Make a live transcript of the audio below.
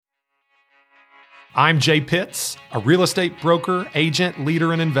I'm Jay Pitts, a real estate broker, agent,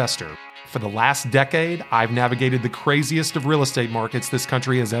 leader, and investor. For the last decade, I've navigated the craziest of real estate markets this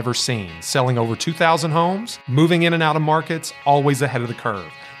country has ever seen, selling over 2,000 homes, moving in and out of markets, always ahead of the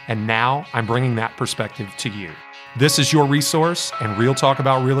curve. And now I'm bringing that perspective to you. This is your resource, and Real Talk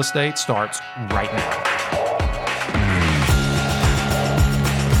About Real Estate starts right now.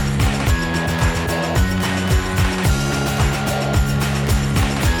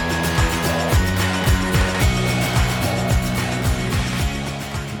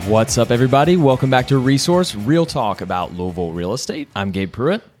 What's up, everybody? Welcome back to Resource, Real Talk About Louisville Real Estate. I'm Gabe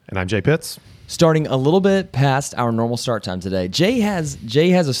Pruitt. And I'm Jay Pitts. Starting a little bit past our normal start time today. Jay has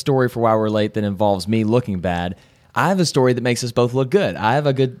a story for why we're late that involves me looking bad. I have a story that makes us both look good. I have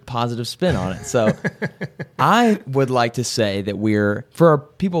a good positive spin on it. So I would like to say that for our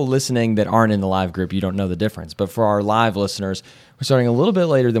people listening that aren't in the live group, you don't know the difference. But for our live listeners, we're starting a little bit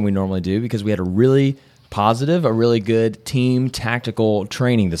later than we normally do because we had a really good team tactical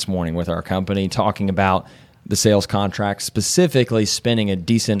training this morning with our company, talking about the sales contract, specifically spending a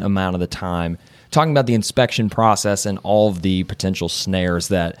decent amount of the time talking about the inspection process and all of the potential snares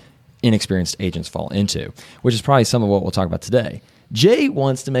that inexperienced agents fall into, which is probably some of what we'll talk about today. Jay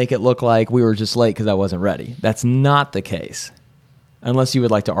wants to make it look like we were just late because I wasn't ready. That's not the case, unless you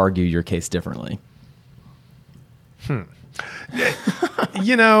would like to argue your case differently.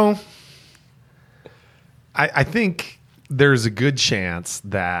 I think there's a good chance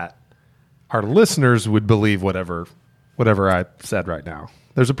that our listeners would believe whatever I said right now.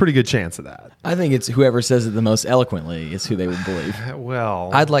 There's a pretty good chance of that. I think it's whoever says it the most eloquently is who they would believe. Well,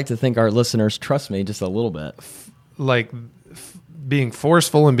 I'd like to think our listeners trust me just a little bit. Being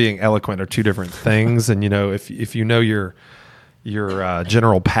forceful and being eloquent are two different things. And if you know your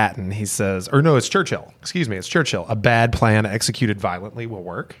General Patton, he says, or no, it's Churchill. Excuse me, it's Churchill. A bad plan executed violently will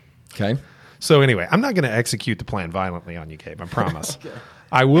work. Okay. So anyway, I'm not going to execute the plan violently on you, Gabe, I promise. Okay.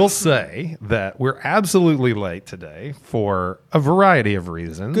 I will say that we're absolutely late today for a variety of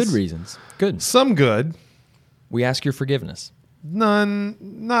reasons. Good reasons. Good. Some good. We ask your forgiveness. None,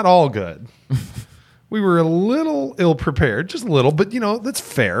 not all good. We were a little ill-prepared, just a little, but that's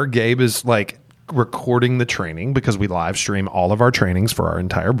fair. Gabe is recording the training because we live stream all of our trainings for our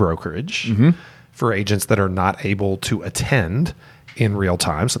entire brokerage for agents that are not able to attend in real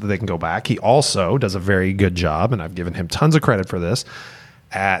time so that they can go back. He also does a very good job, and I've given him tons of credit for this,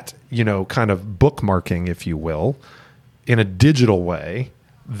 at, kind of bookmarking, if you will, in a digital way,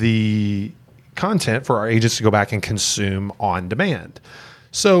 the content for our agents to go back and consume on demand.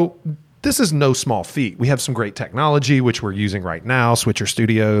 So this is no small feat. We have some great technology, which we're using right now. Switcher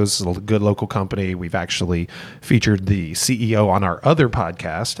Studios, a good local company. We've actually featured the CEO on our other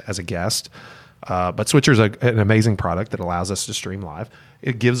podcast as a guest. But Switcher's an amazing product that allows us to stream live.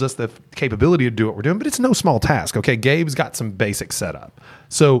 It gives us the capability to do what we're doing, but it's no small task. Okay, Gabe's got some basic setup.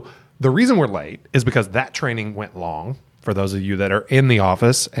 So the reason we're late is because that training went long. For those of you that are in the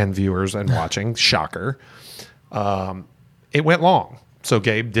office and viewers and watching, shocker, it went long. So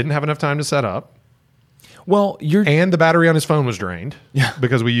Gabe didn't have enough time to set up. Well, and the battery on his phone was drained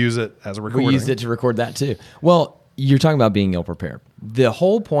because we use it as a recording. We used it to record that too. Well, you're talking about being ill-prepared. The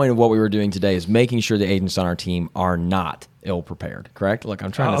whole point of what we were doing today is making sure the agents on our team are not ill-prepared, correct? Look,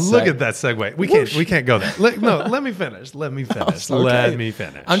 I'm trying to look at that segue. We can't go there. Let me finish. Let me finish. Okay. Let me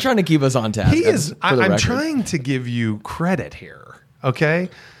finish. I'm trying to keep us on task. I'm trying to give you credit here, okay?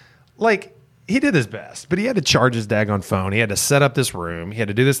 He did his best, but he had to charge his daggone phone. He had to set up this room. He had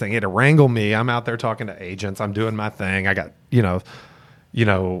to do this thing. He had to wrangle me. I'm out there talking to agents. I'm doing my thing. I got,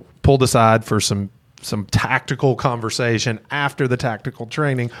 pulled aside for some tactical conversation after the tactical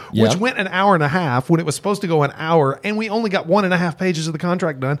training, which went an hour and a half when it was supposed to go an hour, and we only got 1.5 pages of the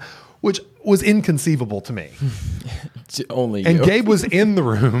contract done, which was inconceivable to me. Only and you. Gabe was in the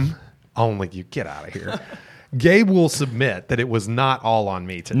room. Only you. Get out of here. Gabe will submit that it was not all on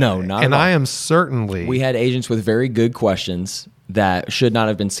me today. No, not and at all. I am certainly... We had agents with very good questions that should not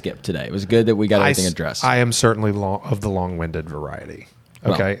have been skipped today. It was good that we got everything addressed. I am certainly of the long-winded variety.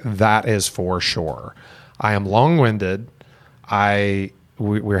 Okay, that is for sure. I am long-winded.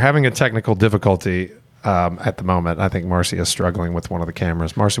 We're having a technical difficulty at the moment. I think Marcy is struggling with one of the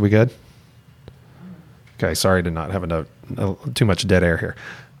cameras. Marcy, we good? Okay, sorry to not have too much dead air here.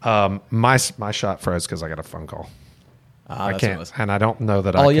 My shot froze because I got a phone call. I can't, and I don't know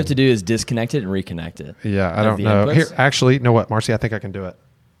that. All you have to do is disconnect it and reconnect it. Yeah, I don't know. Here, actually, you know what, Marcy? I think I can do it.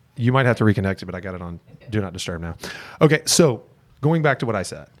 You might have to reconnect it, but I got it on Do Not Disturb now. Okay, so going back to what I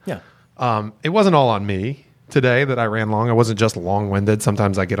said. Yeah. It wasn't all on me today that I ran long. I wasn't just long-winded.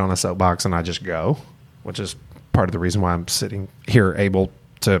 Sometimes I get on a soapbox and I just go, which is part of the reason why I'm sitting here able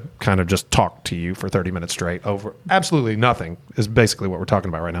to kind of just talk to you for 30 minutes straight over absolutely nothing is basically what we're talking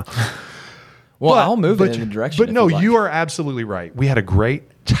about right now. Well, I'll move it in the direction. But no, you are absolutely right. We had a great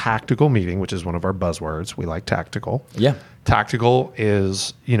tactical meeting, which is one of our buzzwords. We like tactical. Yeah. Tactical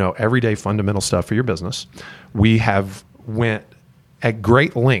is, everyday fundamental stuff for your business. We have went at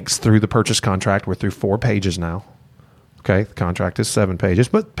great lengths through the purchase contract. We're through 4 pages now. Okay. The contract is 7 pages,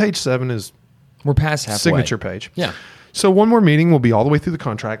 but page 7 is we're past halfway. Signature page. Yeah. So one more meeting will be all the way through the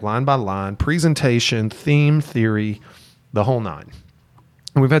contract, line by line, presentation, theme, theory, the whole 9.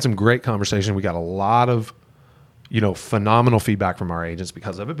 And we've had some great conversation. We got a lot of, phenomenal feedback from our agents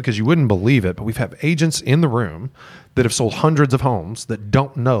because of it, because you wouldn't believe it, but we've had agents in the room that have sold hundreds of homes that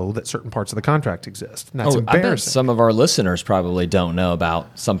don't know that certain parts of the contract exist. And that's embarrassing. I bet some of our listeners probably don't know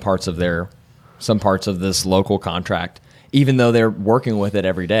about some parts of this local contract, even though they're working with it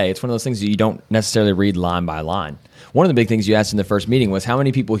every day. It's one of those things that you don't necessarily read line by line. One of the big things you asked in the first meeting was how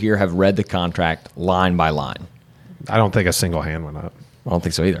many people here have read the contract line by line? I don't think a single hand went up. I don't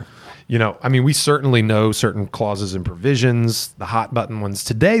think so either. We certainly know certain clauses and provisions, the hot button ones.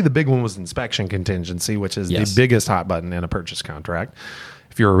 Today, the big one was inspection contingency, which is the biggest hot button in a purchase contract.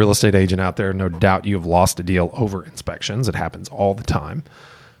 If you're a real estate agent out there, no doubt you have lost a deal over inspections. It happens all the time.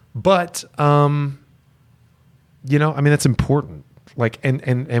 But, it's important.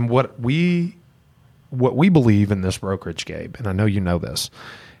 And what we believe in this brokerage, Gabe, and I know you know this,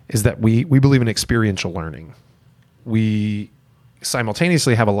 is that we believe in experiential learning. We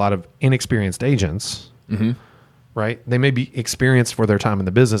simultaneously have a lot of inexperienced agents, right? They may be experienced for their time in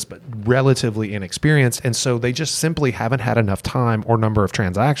the business, but relatively inexperienced. And so they just simply haven't had enough time or number of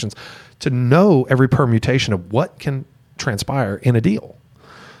transactions to know every permutation of what can transpire in a deal.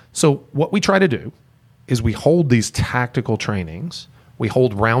 So what we try to do is we hold these tactical trainings, we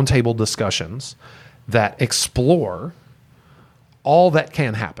hold roundtable discussions that explore all that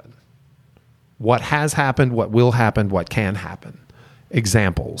can happen. What has happened, what will happen, what can happen.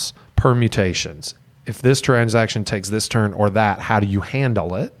 Examples, permutations. If this transaction takes this turn or that, how do you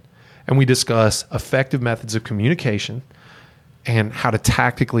handle it? And we discuss effective methods of communication and how to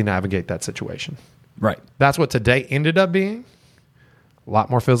tactically navigate that situation. Right. That's what today ended up being. A lot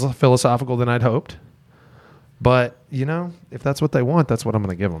more philosophical than I'd hoped. But, if that's what they want, that's what I'm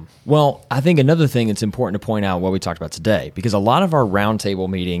going to give them. Well, I think another thing that's important to point out what we talked about today, because a lot of our roundtable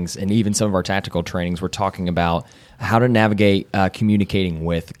meetings and even some of our tactical trainings, we're talking about how to navigate communicating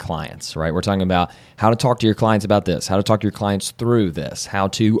with clients, right? We're talking about how to talk to your clients about this, how to talk to your clients through this, how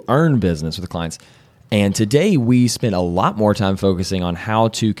to earn business with clients. And today we spent a lot more time focusing on how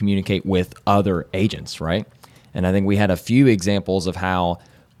to communicate with other agents, right? And I think we had a few examples of how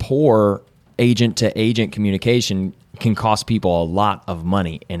poor agent-to-agent communication can cost people a lot of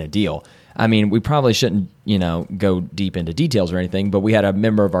money in a deal. I mean, we probably shouldn't, go deep into details or anything, but we had a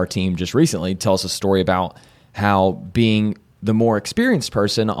member of our team just recently tell us a story about how being the more experienced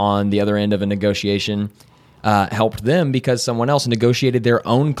person on the other end of a negotiation helped them because someone else negotiated their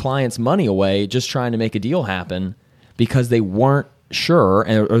own client's money away just trying to make a deal happen because they weren't sure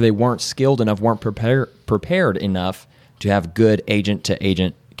or they weren't skilled enough, weren't prepared enough to have good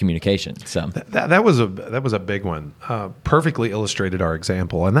agent-to-agent communication. So that was a big one. Perfectly illustrated our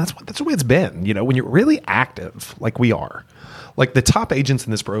example, and that's the way it's been. When you're really active, like we are, like the top agents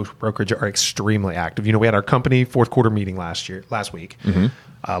in this brokerage are extremely active. We had our company fourth quarter meeting last week,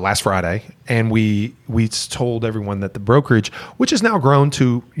 last Friday, and we told everyone that the brokerage, which has now grown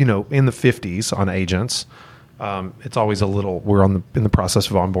to in the 50s on agents. It's always we're in the process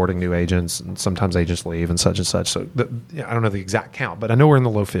of onboarding new agents, and sometimes agents leave and such. So I don't know the exact count, but I know we're in the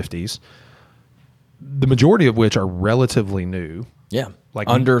low 50s. The majority of which are relatively new. Yeah. Like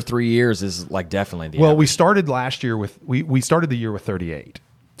under 3 years is like definitely the Well, average. we started last year we started the year with 38.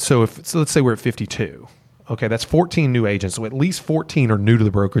 So let's say we're at 52. Okay, that's 14 new agents. So at least 14 are new to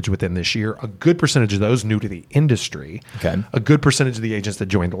the brokerage within this year. A good percentage of those new to the industry. Okay. A good percentage of the agents that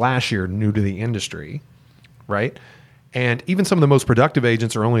joined last year new to the industry. Right. And even some of the most productive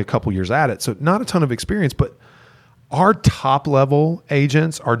agents are only a couple years at it. So not a ton of experience, but our top level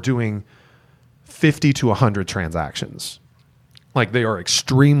agents are doing 50 to 100 transactions. Like they are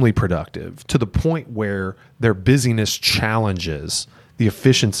extremely productive to the point where their busyness challenges the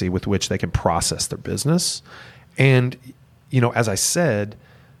efficiency with which they can process their business. And, as I said,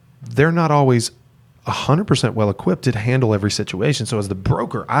 they're not always 100% well equipped to handle every situation. So as the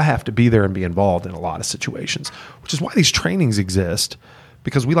broker, I have to be there and be involved in a lot of situations, which is why these trainings exist,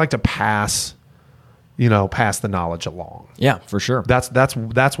 because we like to pass the knowledge along. Yeah, for sure.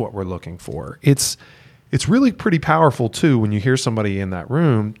 That's what we're looking for. It's It's really pretty powerful too when you hear somebody in that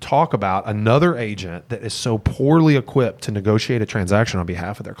room talk about another agent that is so poorly equipped to negotiate a transaction on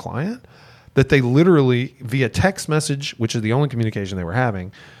behalf of their client that they literally, via text message, which is the only communication they were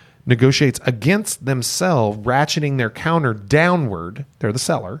having, negotiates against themselves, ratcheting their counter downward. They're the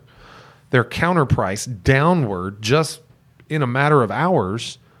seller. Their counter price downward just in a matter of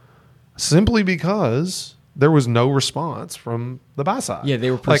hours, simply because there was no response from the buy side. Yeah, they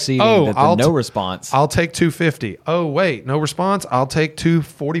were perceiving that no response. I'll take 250. Oh, wait, no response. I'll take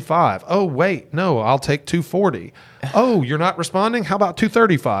 245. Oh, wait, no, I'll take 240. Oh, you're not responding? How about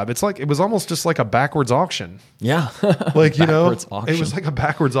 235? It's like, it was almost just like a backwards auction. Yeah. Like, you know, auction. it was like a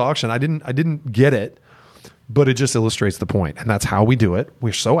backwards auction. I didn't get it, but it just illustrates the point. And that's how we do it.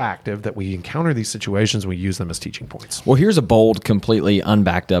 We're so active that we encounter these situations. We use them as teaching points. Well, here's a bold, completely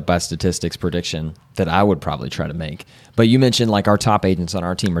unbacked up by statistics prediction that I would probably try to make. But you mentioned like our top agents on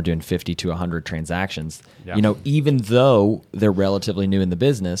our team are doing 50 to 100 transactions. Yeah. You know, even though they're relatively new in the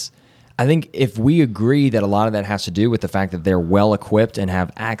business, I think if we agree that a lot of that has to do with the fact that they're well equipped and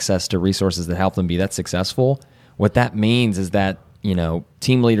have access to resources that help them be that successful, what that means is that, you know,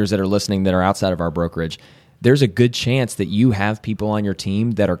 team leaders that are listening that are outside of our brokerage, there's a good chance that you have people on your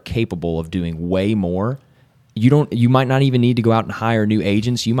team that are capable of doing way more. You might not even need to go out and hire new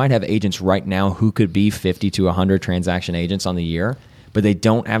agents. You might have agents right now who could be 50 to 100 transaction agents on the year, but they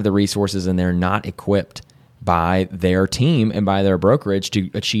don't have the resources and they're not equipped by their team and by their brokerage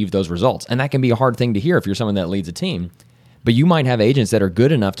to achieve those results. And that can be a hard thing to hear if you're someone that leads a team. But you might have agents that are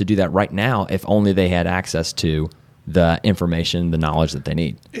good enough to do that right now if only they had access to the information, the knowledge that they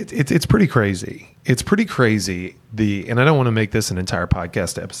need. It's pretty crazy. It's pretty crazy. And I don't want to make this an entire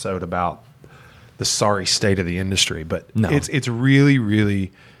podcast episode about the sorry state of the industry, but no. It's really,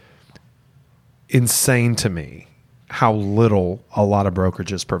 really insane to me how little a lot of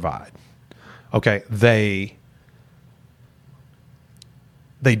brokerages provide. Okay, they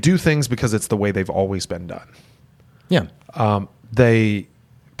do things because it's the way they've always been done. Yeah. They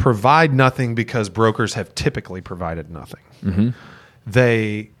provide nothing because brokers have typically provided nothing. Mm-hmm.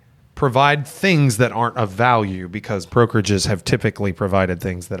 They provide things that aren't of value because brokerages have typically provided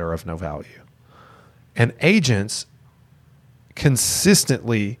things that are of no value. And agents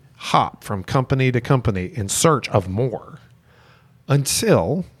consistently hop from company to company in search of more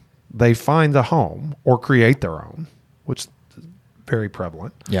until they find a home or create their own, which is very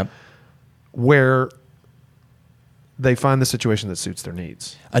prevalent. Yep. Where they find the situation that suits their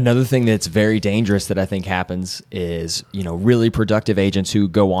needs. Another thing that's very dangerous that I think happens is, you know, really productive agents who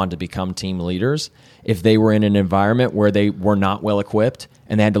go on to become team leaders, if they were in an environment where they were not well equipped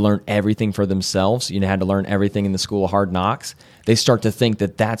and they had to learn everything for themselves, you know, had to learn everything in the school of hard knocks, they start to think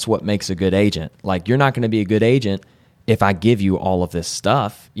that that's what makes a good agent. Like, you're not going to be a good agent if I give you all of this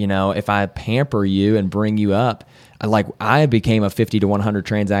stuff, you know, if I pamper you and bring you up. Like, I became a 50 to 100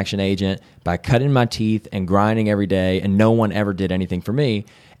 transaction agent by cutting my teeth and grinding every day, and no one ever did anything for me.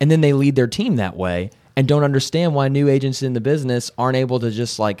 And then they lead their team that way and don't understand why new agents in the business aren't able to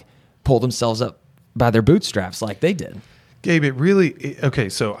just like pull themselves up by their bootstraps like they did. Gabe, okay,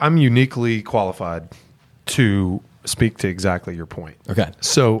 so I'm uniquely qualified to speak to exactly your point. Okay.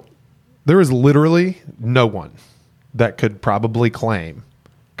 So there is literally no one that could probably claim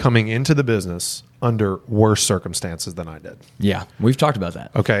coming into the business under worse circumstances than I did. Yeah, we've talked about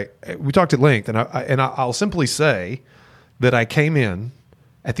that. Okay, we talked at length, and I'll simply say that I came in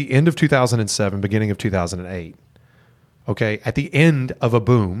at the end of 2007, beginning of 2008. Okay, at the end of a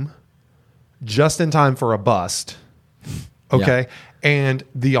boom, just in time for a bust. Okay, yeah. And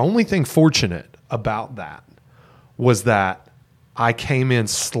the only thing fortunate about that was that I came in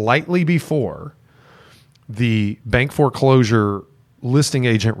slightly before the bank foreclosure listing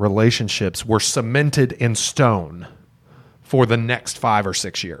agent relationships were cemented in stone for the next 5 or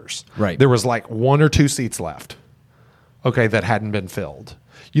 6 years. Right. There was like 1 or 2 seats left, okay, that hadn't been filled.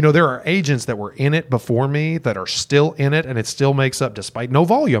 You know, there are agents that were in it before me that are still in it, and it still makes up, despite no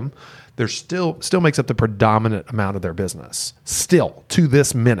volume, there still makes up the predominant amount of their business, still, to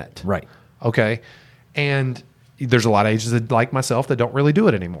this minute. Right. Okay? And there's a lot of agents that, like myself, that don't really do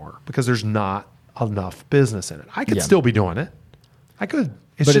it anymore because there's not enough business in it. I could still be doing it. I could.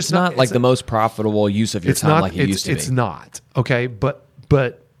 But it's not like the most profitable use of your time like it used to be. It's not. Okay. But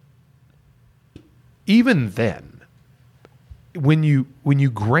even then, when you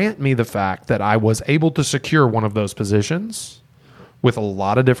grant me the fact that I was able to secure one of those positions with a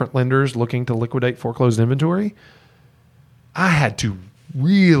lot of different lenders looking to liquidate foreclosed inventory, I had to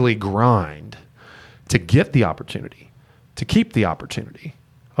really grind to get the opportunity, to keep the opportunity,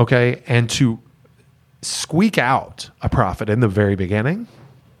 okay, and to squeak out a profit in the very beginning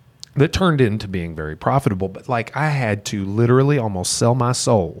that turned into being very profitable. But like I had to literally almost sell my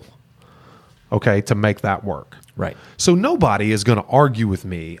soul, okay, to make that work. Right. So nobody is going to argue with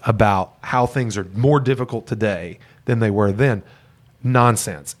me about how things are more difficult today than they were then.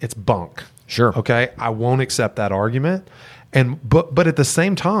 Nonsense. It's bunk. Sure. Okay. I won't accept that argument. But at the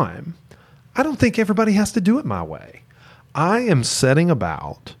same time, I don't think everybody has to do it my way.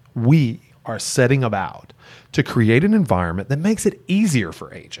 We are setting about to create an environment that makes it easier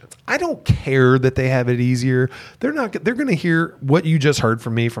for agents. I don't care that they have it easier. They're going to hear what you just heard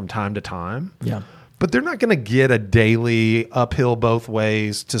from me from time to time. Yeah. But they're not going to get a daily uphill both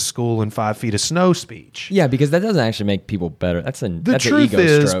ways to school in 5 feet of snow speech. Yeah, because that doesn't actually make people better. That's an truth ego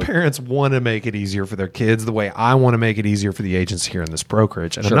is, stroke. parents want to make it easier for their kids the way I want to make it easier for the agents here in this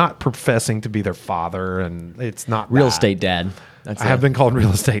brokerage. And I'm not professing to be their father, and it's not Real that. estate dad. I have been called real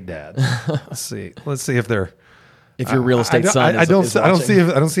estate dad. Let's see if they're. If your real estate son I don't watching.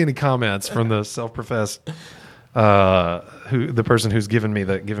 I don't see any comments from the self-professed the person who's given me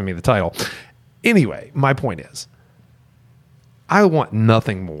the title. Anyway, my point is, I want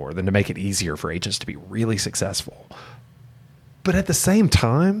nothing more than to make it easier for agents to be really successful. But at the same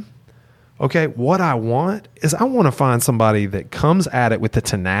time, okay, what I want is I want to find somebody that comes at it with the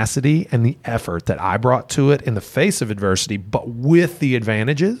tenacity and the effort that I brought to it in the face of adversity, but with the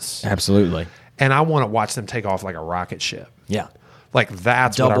advantages. Absolutely. And I want to watch them take off like a rocket ship. Yeah. Like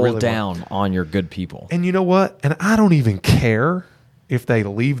that's what I Double really down want. on your good people. And you know what? And I don't even care if they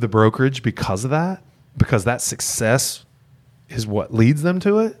leave the brokerage because of that, because that success is what leads them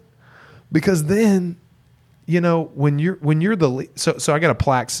to it. Because then, you know, when you're the so I got a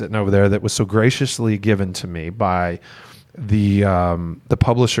plaque sitting over there that was so graciously given to me by the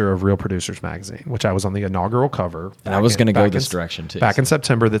publisher of Real Producers Magazine, which I was on the inaugural cover. And I was going to go this direction too. Back in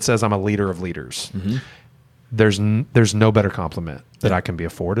September, that says I'm a leader of leaders. Mm-hmm. There's no better compliment that I can be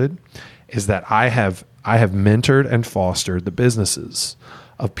afforded, is that I have mentored and fostered the businesses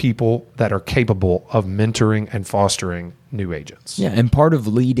of people that are capable of mentoring and fostering new agents. Yeah, and part of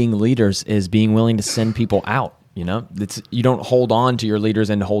leading leaders is being willing to send people out. You know, you don't hold on to your leaders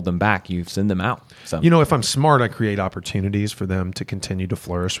and hold them back. You send them out. So, you know, if I'm smart, I create opportunities for them to continue to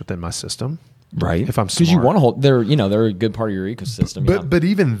flourish within my system. Right. If I'm smart, because you want to hold, they're a good part of your ecosystem. But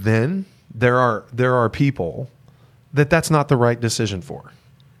even then, there are people that's not the right decision for,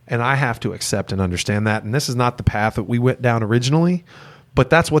 and I have to accept and understand that. And this is not the path that we went down originally, but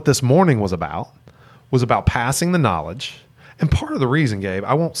that's what this morning was about passing the knowledge. And part of the reason, Gabe,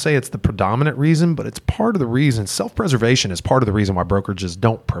 I won't say it's the predominant reason, but it's part of the reason. Self-preservation is part of the reason why brokerages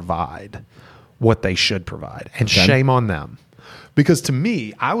don't provide what they should provide. And shame on them. Because to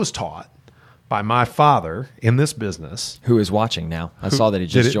me, I was taught by my father in this business. Who is watching now. I saw that he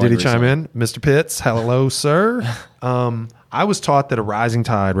just joined. Did he recently. chime in? Mr. Pitts, hello, sir. I was taught that a rising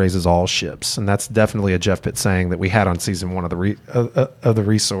tide raises all ships. And that's definitely a Jeff Pitts saying that we had on season 1 of the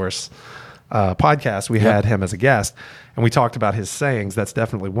Resource podcast. We had him as a guest, and we talked about his sayings. That's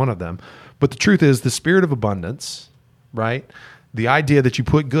definitely one of them. But the truth is, the spirit of abundance, right? The idea that you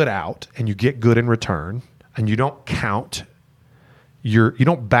put good out and you get good in return, and you don't count you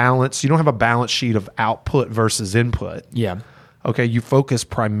don't balance, you don't have a balance sheet of output versus input. Yeah. Okay. You focus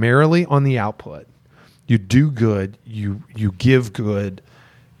primarily on the output. You do good. You give good.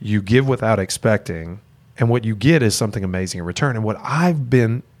 You give without expecting. And what you get is something amazing in return. And what I've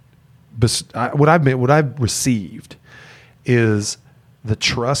received is the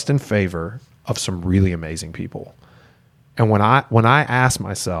trust and favor of some really amazing people. And when I ask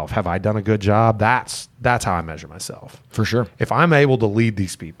myself, have I done a good job? That's how I measure myself. For sure. If I'm able to lead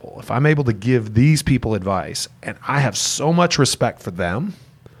these people, if I'm able to give these people advice, and I have so much respect for them,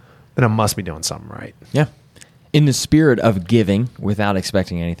 then I must be doing something right. Yeah. In the spirit of giving without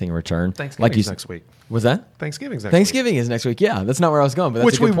expecting anything in return. Thanksgiving's next week. Was that? Thanksgiving is next week. Yeah, that's not where I was going, but that's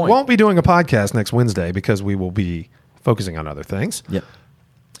Which a good we point. won't be doing a podcast next Wednesday because we will be focusing on other things. Yep.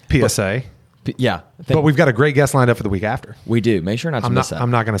 PSA. But we've got a great guest lined up for the week after. We do. Make sure not to miss that. I'm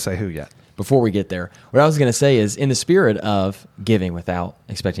not going to say who yet. Before we get there, what I was going to say is, in the spirit of giving without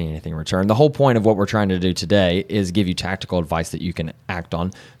expecting anything in return, the whole point of what we're trying to do today is give you tactical advice that you can act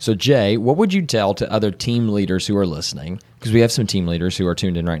on. So, Jay, what would you tell to other team leaders who are listening? Because we have some team leaders who are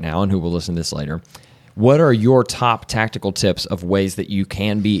tuned in right now and who will listen to this later. What are your top tactical tips of ways that you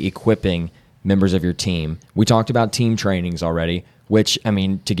can be equipping members of your team? We talked about team trainings already, which, I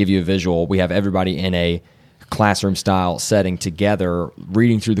mean, to give you a visual, we have everybody in a classroom style setting together,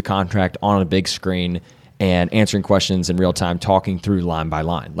 reading through the contract on a big screen and answering questions in real time, talking through line by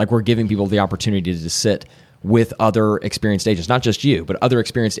line. Like, we're giving people the opportunity to sit with other experienced agents, not just you, but other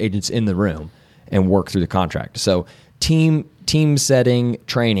experienced agents in the room and work through the contract. So team setting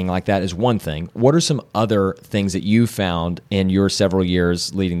training like that is one thing. What are some other things that you found in your several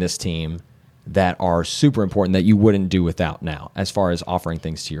years leading this team that are super important that you wouldn't do without now, as far as offering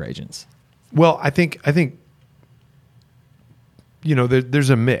things to your agents? Well, I think there's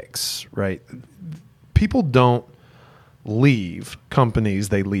a mix, right? People don't leave companies,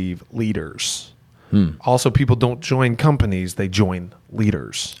 they leave leaders. Also, people don't join companies, they join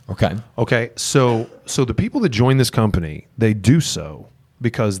leaders. Okay. So the people that join this company, they do so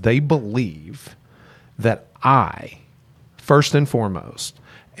because they believe that I, first and foremost,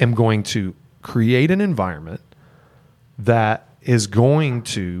 am going to create an environment that is going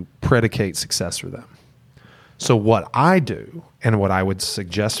to predicate success for them. So what I do, and what I would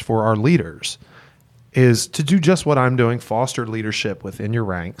suggest for our leaders, is to do just what I'm doing: foster leadership within your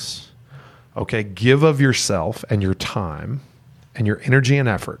ranks. Okay, give of yourself and your time and your energy and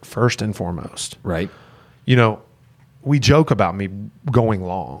effort first and foremost. Right. We joke about me going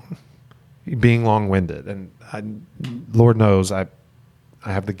long, being long-winded, and Lord knows I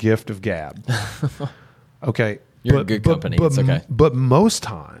have the gift of gab. Okay. You're in good company. It's okay. But most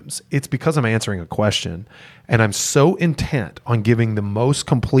times it's because I'm answering a question and I'm so intent on giving the most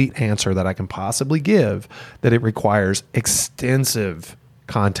complete answer that I can possibly give that it requires extensive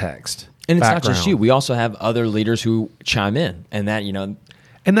context. And it's background. not just you. We also have other leaders who chime in, and that,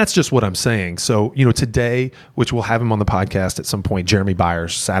 And that's just what I'm saying. So, today, which we'll have him on the podcast at some point, Jeremy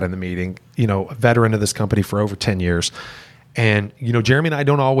Byers sat in the meeting, a veteran of this company for over 10 years. And, Jeremy and I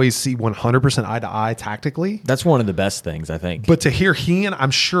don't always see 100% eye to eye tactically. That's one of the best things, I think. But to hear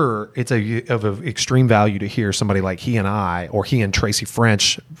I'm sure it's of extreme value to hear somebody like he and I, or he and Tracy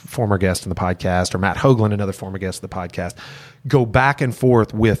French, former guest in the podcast, or Matt Hoagland, another former guest of the podcast, go back and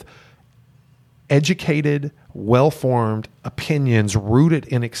forth with educated, well-formed opinions rooted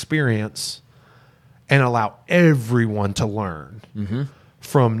in experience, and allow everyone to learn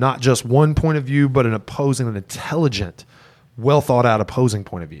from not just one point of view, but an intelligent, well-thought-out opposing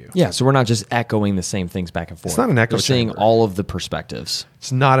point of view. Yeah, so we're not just echoing the same things back and forth. It's not an echo We're seeing chamber. all of the perspectives.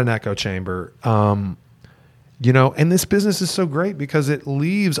 It's not an echo chamber. And this business is so great because it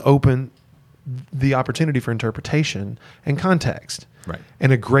leaves open the opportunity for interpretation and context. Right.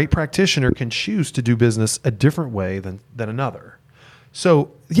 And a great practitioner can choose to do business a different way than another.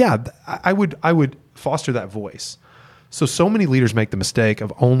 So, yeah, I would foster that voice. So many leaders make the mistake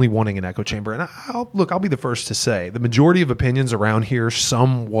of only wanting an echo chamber. And I'll be the first to say the majority of opinions around here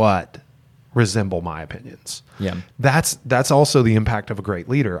somewhat resemble my opinions. Yeah. That's also the impact of a great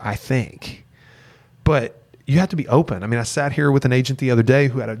leader, I think. But you have to be open. I mean, I sat here with an agent the other day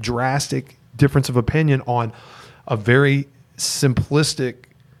who had a drastic difference of opinion on a very simplistic,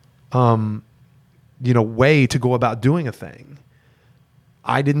 way to go about doing a thing.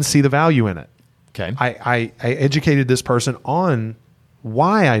 I didn't see the value in it. Okay. I educated this person on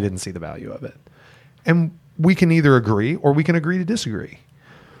why I didn't see the value of it. And we can either agree or we can agree to disagree.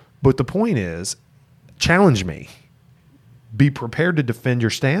 But the point is, challenge me. Be prepared to defend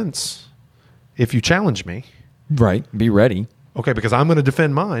your stance if you challenge me. Right. Be ready. Okay, because I'm going to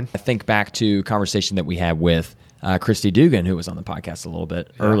defend mine. I think back to a conversation that we had with Christy Dugan, who was on the podcast a little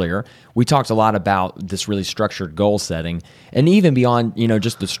bit earlier. We talked a lot about this really structured goal setting. And even beyond,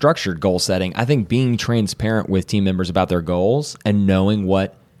 just the structured goal setting, I think being transparent with team members about their goals and knowing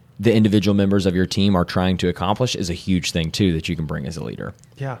what the individual members of your team are trying to accomplish is a huge thing, too, that you can bring as a leader.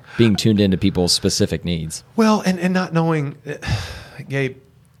 Yeah. Being tuned into people's specific needs. Well, and not knowing, Gabe,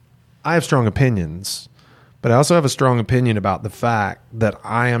 I have strong opinions, but I also have a strong opinion about the fact that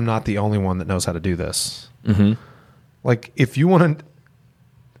I am not the only one that knows how to do this. Mm-hmm. Like, if you want to,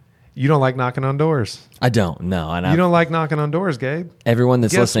 you don't like knocking on doors. I don't, no. And You don't like knocking on doors, Gabe. Everyone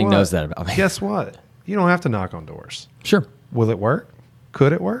that's Guess listening what? knows that about me. Guess what? You don't have to knock on doors. Sure. Will it work?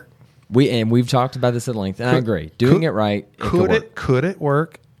 Could it work? We've talked about this at length, and I agree. Doing it right, Could it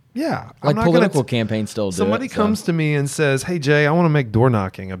work? Yeah. Like political campaigns still do Somebody comes to me and says, "Hey Jay, I want to make door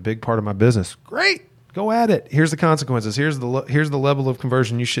knocking a big part of my business." Great. Go at it. Here's the consequences. Here's the level of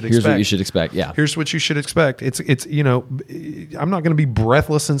conversion you should expect. Here's what you should expect. Yeah. Here's what you should expect. It's I'm not going to be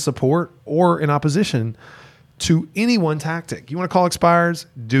breathless in support or in opposition to any one tactic. You want to call expires?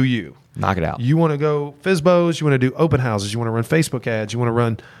 Do you. Knock it out. You want to go FSBOs? You want to do open houses? You want to run Facebook ads? You want to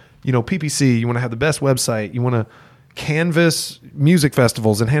run, PPC? You want to have the best website? You want to canvas music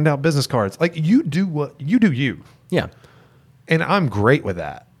festivals and hand out business cards? Like, you do what you do. You. Yeah. And I'm great with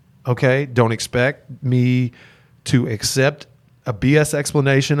that. Okay? Don't expect me to accept a BS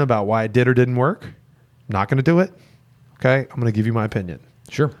explanation about why it did or didn't work. I'm not going to do it. Okay? I'm going to give you my opinion.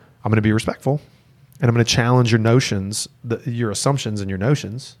 Sure. I'm going to be respectful, and I'm going to challenge your notions, your assumptions and your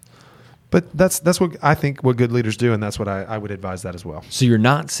notions. But that's what I think what good leaders do, and that's what I would advise that as well. So you're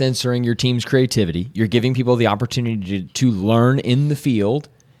not censoring your team's creativity. You're giving people the opportunity to learn in the field,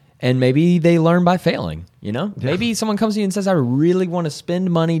 and maybe they learn by failing. Maybe someone comes to you and says, I really want to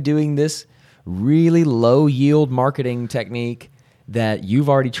spend money doing this really low yield marketing technique that you've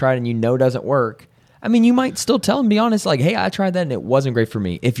already tried and doesn't work. I mean, you might still tell them, be honest, like, hey, I tried that and it wasn't great for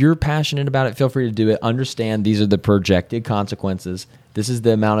me. If you're passionate about it, feel free to do it. Understand these are the projected consequences. This is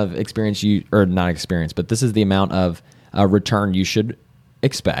the amount of experience not experience, but this is the amount of return you should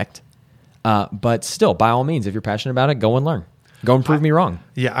expect. But still, by all means, if you're passionate about it, go and learn. Go and prove me wrong.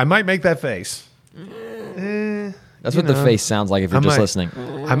 Yeah, I might make that face. That's what the face sounds like if you're just listening.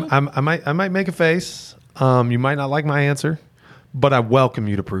 I might make a face. You might not like my answer, but I welcome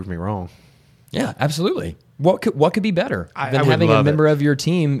you to prove me wrong. Yeah, absolutely. What could be better than would having a love member it. of your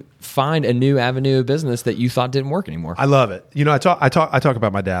team find a new avenue of business that you thought didn't work anymore? I love it. I talk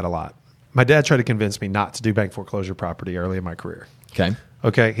about my dad a lot. My dad tried to convince me not to do bank foreclosure property early in my career.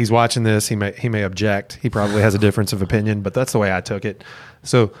 Okay, he's watching this. He may object. He probably has a difference of opinion, but that's the way I took it.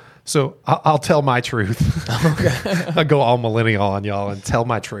 So I'll tell my truth. Okay. I'll go all millennial on y'all and tell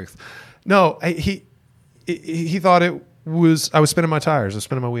my truth. No, he thought I was spinning my tires. I was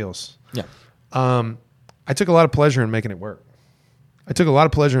spinning my wheels. Yeah. I took a lot of pleasure in making it work. I took a lot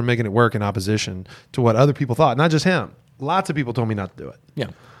of pleasure in making it work in opposition to what other people thought. Not just him. Lots of people told me not to do it. Yeah.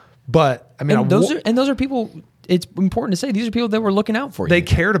 But I mean, and those are people. It's important to say these are people that were looking out for you. They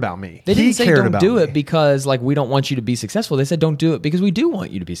cared about me. They didn't say don't do it because like we don't want you to be successful. They said don't do it because we do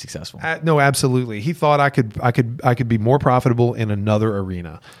want you to be successful. No, absolutely. He thought I could be more profitable in another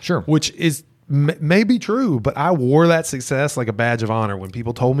arena. Sure. Which is may be true, but I wore that success like a badge of honor when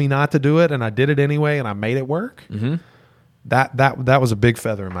people told me not to do it, and I did it anyway, and I made it work. Mm-hmm. That was a big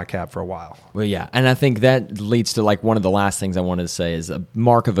feather in my cap for a while. Well, yeah, and I think that leads to like one of the last things I wanted to say is a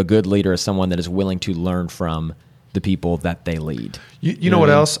mark of a good leader is someone that is willing to learn from the people that they lead. You know what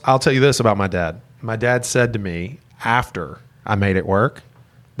else? I'll tell you this about my dad. My dad said to me after I made it work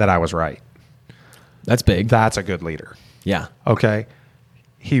that I was right. That's big. That's a good leader. Yeah. Okay.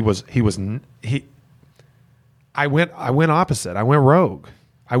 I went opposite. I went rogue.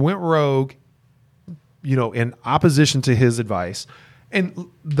 In opposition to his advice. And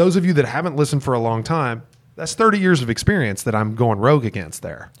those of you that haven't listened for a long time, that's 30 years of experience that I'm going rogue against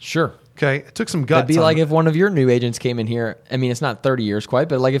there. Sure. Okay. It took some guts. That'd be like if one of your new agents came in here. I mean, it's not 30 years quite,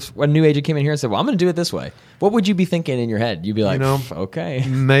 but like if a new agent came in here and said, well, I'm going to do it this way. What would you be thinking in your head? You'd be like, okay.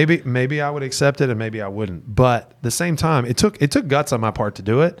 Maybe I would accept it and maybe I wouldn't. But at the same time, it took guts on my part to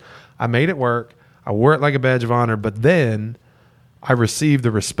do it. I made it work. I wore it like a badge of honor. But then I received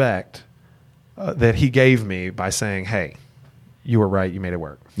the respect that he gave me by saying, hey, you were right. You made it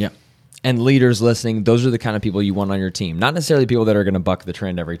work. Yeah. And leaders listening, those are the kind of people you want on your team. Not necessarily people that are going to buck the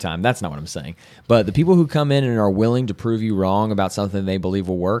trend every time. That's not what I'm saying. But the people who come in and are willing to prove you wrong about something they believe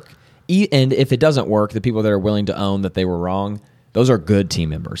will work. And if it doesn't work, the people that are willing to own that they were wrong, those are good team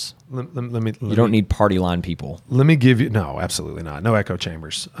members. You don't need party line people. Let me give you... No, absolutely not. No echo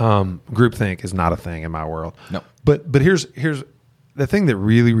chambers. Groupthink is not a thing in my world. No. But here's the thing that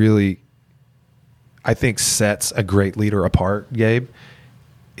really, really, I think sets a great leader apart, Gabe,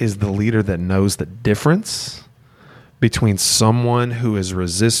 is the leader that knows the difference between someone who is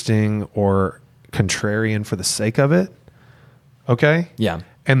resisting or contrarian for the sake of it, okay? Yeah.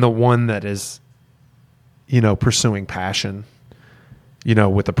 And the one that is, pursuing passion,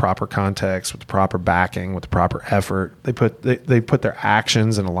 with the proper context, with the proper backing, with the proper effort. They put their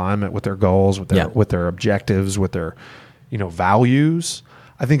actions in alignment with their goals, with their objectives, with their, values.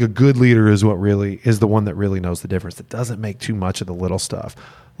 I think a good leader is the one that really knows the difference. That doesn't make too much of the little stuff.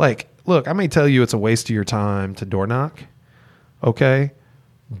 Like, look, I may tell you it's a waste of your time to door knock, okay?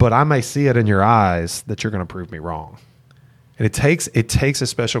 But I may see it in your eyes that you're going to prove me wrong. And it takes a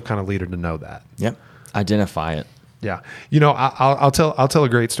special kind of leader to know that. Yep. Identify it. Yeah. I'll tell a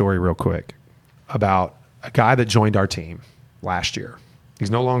great story real quick about a guy that joined our team last year. He's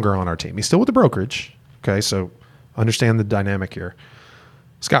no longer on our team. He's still with the brokerage. Okay. So understand the dynamic here.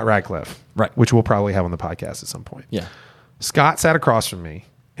 Scott Radcliffe, right? Which we'll probably have on the podcast at some point. Yeah. Scott sat across from me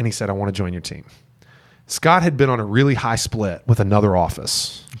and he said, I want to join your team. Scott had been on a really high split with another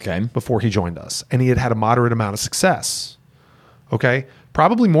office before he joined us. And he had a moderate amount of success. Okay.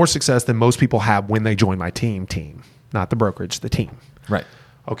 Probably more success than most people have when they join my team, not the brokerage, the team. Right.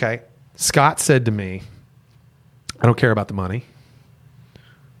 Okay. Scott said to me, I don't care about the money.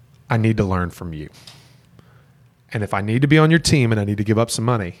 I need to learn from you. And if I need to be on your team and I need to give up some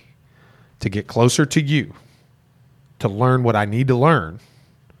money to get closer to you, to learn what I need to learn,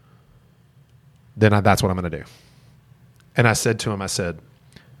 then that's what I'm going to do. And I said to him,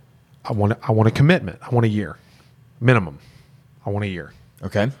 I want a commitment. I want a year minimum. I want a year.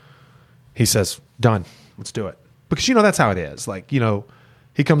 Okay. He says, done. Let's do it. Because, that's how it is. Like,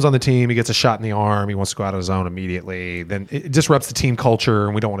 he comes on the team, he gets a shot in the arm, he wants to go out on his own immediately. Then it disrupts the team culture,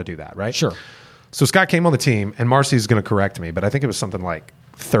 and we don't want to do that, right? Sure. So Scott came on the team, and Marcy's going to correct me, but I think it was something like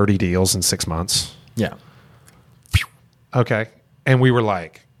 30 deals in 6 months. Yeah. Okay. And we were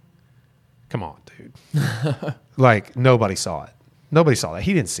like, come on, dude. Like, nobody saw it. Nobody saw that.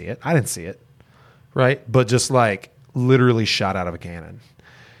 He didn't see it. I didn't see it. Right? But just like literally shot out of a cannon.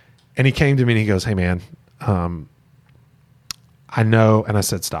 And he came to me and he goes, hey, man, I know. And I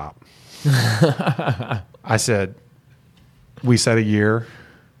said, stop. I said, we said a year,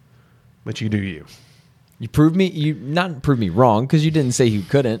 but you do you. You not proved me wrong, because you didn't say you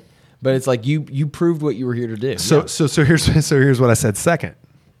couldn't, but it's like you proved what you were here to do. So here's what I said second.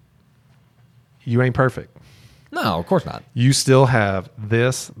 You ain't perfect. No, of course not. You still have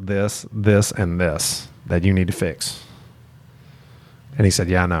this, and this that you need to fix. And he said,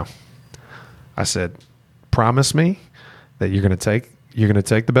 yeah, I know. I said, promise me that you're going to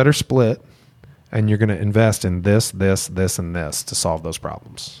take the better split, and you're going to invest in this, and this to solve those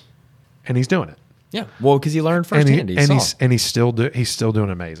problems. And he's doing it. Yeah. Well, because he learned firsthand. He's still doing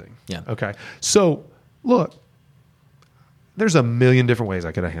amazing. Yeah. Okay. So look, there's a million different ways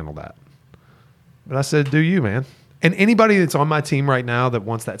I could have handled that. But I said, do you, man. And anybody that's on my team right now that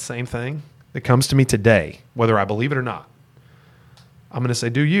wants that same thing, that comes to me today, whether I believe it or not, I'm going to say,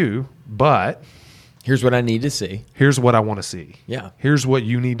 do you, but here's what I need to see. Here's what I want to see. Yeah. Here's what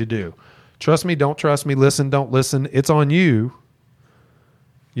you need to do. Trust me, don't trust me, listen, don't listen. It's on you.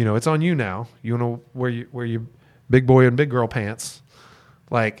 It's on you now. You know where you big boy and big girl pants.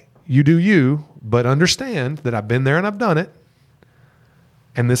 Like, you do you, but understand that I've been there and I've done it.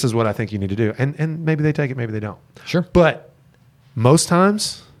 And this is what I think you need to do. And maybe they take it, maybe they don't. Sure. But most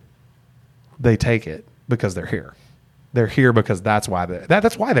times they take it because they're here. They're here because that's why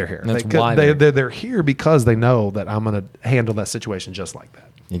they're here. They're here because they know that I'm going to handle that situation just like that.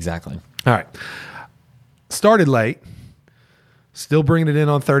 Exactly. All right. Started late. Still bringing it in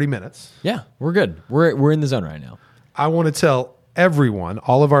on 30 minutes. Yeah, we're good. We're in the zone right now. I want to tell everyone,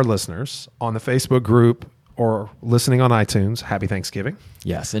 all of our listeners on the Facebook group or listening on iTunes, happy Thanksgiving.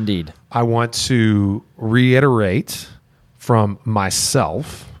 Yes, indeed. I want to reiterate from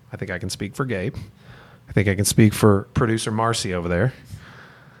myself, I think I can speak for Gabe. I think I can speak for producer Marcy over there.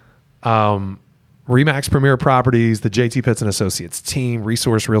 Remax Premier Properties, the JT Pitts and Associates team,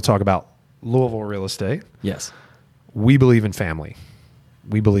 Resource Real Talk about Louisville real estate. Yes. We believe in family.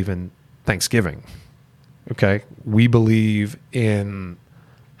 We believe in Thanksgiving. Okay? We believe in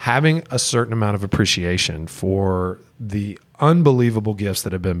having a certain amount of appreciation for the unbelievable gifts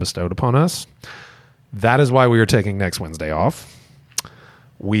that have been bestowed upon us. That is why we are taking next Wednesday off.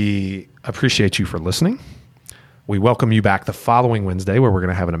 We appreciate you for listening. We welcome you back the following Wednesday, where we're going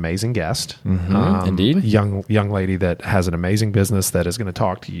to have an amazing guest. Indeed. Young lady that has an amazing business that is going to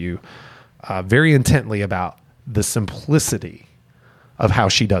talk to you very intently about the simplicity of how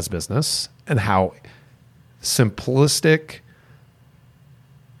she does business and how simplistic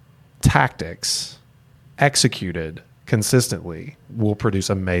tactics executed consistently will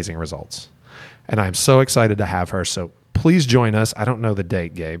produce amazing results. And I'm so excited to have her. So please join us. I don't know the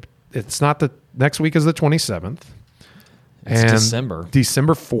date, Gabe. It's not the next week is the 27th. It's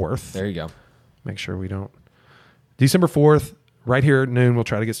December 4th. There you go. Make sure we don't. December 4th, right here at noon. We'll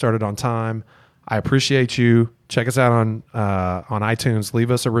try to get started on time. I appreciate you. Check us out on iTunes.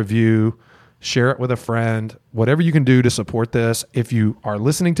 Leave us a review. Share it with a friend. Whatever you can do to support this. If you are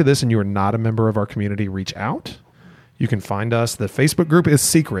listening to this and you are not a member of our community, reach out. You can find us. The Facebook group is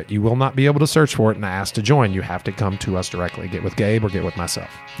secret. You will not be able to search for it and ask to join. You have to come to us directly. Get with Gabe or get with myself.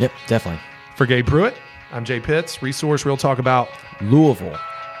 Yep, definitely. For Gabe Pruitt, I'm Jay Pitts. Resource Real Talk about Louisville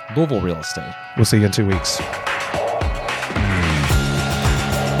real estate. We'll see you in 2 weeks.